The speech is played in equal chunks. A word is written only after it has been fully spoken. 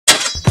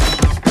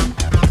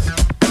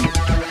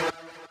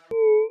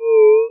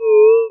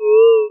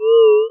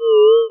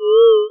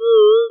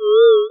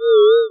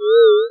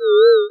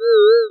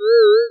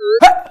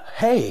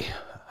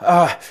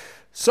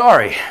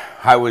Sorry,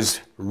 I was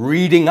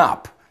reading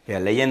up. Yeah,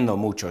 leyendo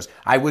muchos.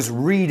 I was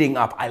reading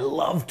up. I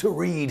love to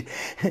read.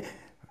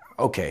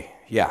 Okay,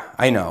 yeah,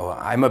 I know.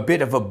 I'm a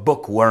bit of a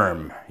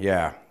bookworm.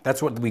 Yeah,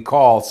 that's what we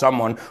call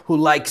someone who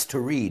likes to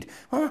read.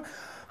 Well,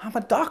 I'm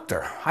a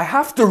doctor. I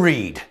have to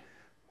read.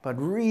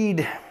 But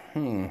read,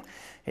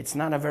 it's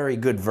not a very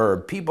good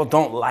verb. People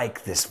don't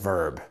like this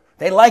verb.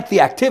 They like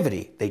the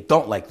activity. They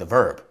don't like the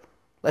verb.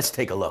 Let's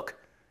take a look.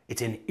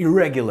 It's an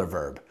irregular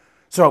verb.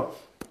 So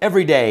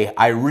every day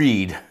I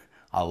read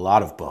a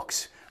lot of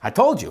books. I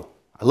told you,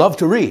 I love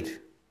to read.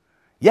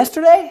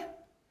 Yesterday,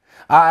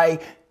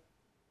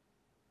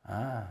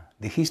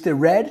 ¿dijiste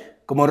red?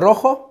 ¿Como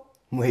rojo?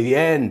 Muy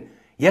bien.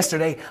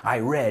 Yesterday, I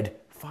read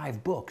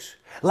 5 books.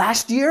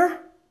 Last year?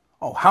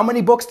 Oh, how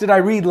many books did I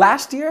read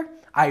last year?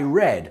 I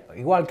read,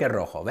 igual que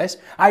rojo, ¿ves?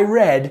 I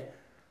read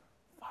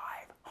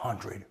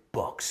 500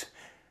 books.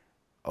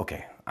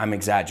 Okay, I'm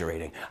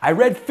exaggerating. I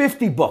read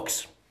 50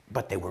 books,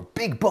 but they were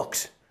big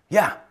books.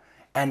 Yeah.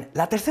 And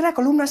la tercera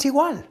columna es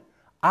igual.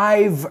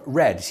 I've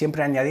read,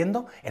 siempre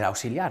añadiendo el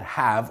auxiliar,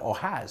 have or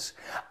has.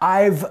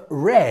 I've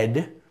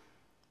read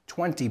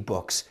 20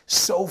 books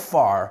so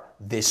far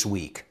this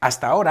week.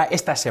 Hasta ahora,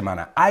 esta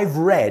semana. I've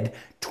read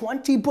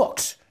 20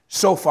 books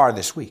so far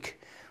this week.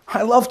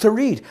 I love to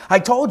read. I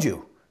told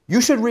you.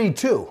 You should read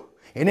too,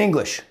 in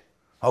English.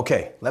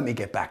 Okay, let me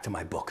get back to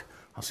my book.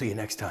 I'll see you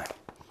next time.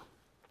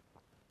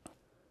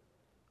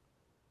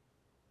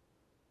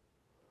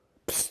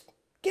 Psst,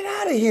 get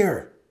out of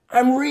here.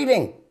 I'm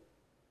reading.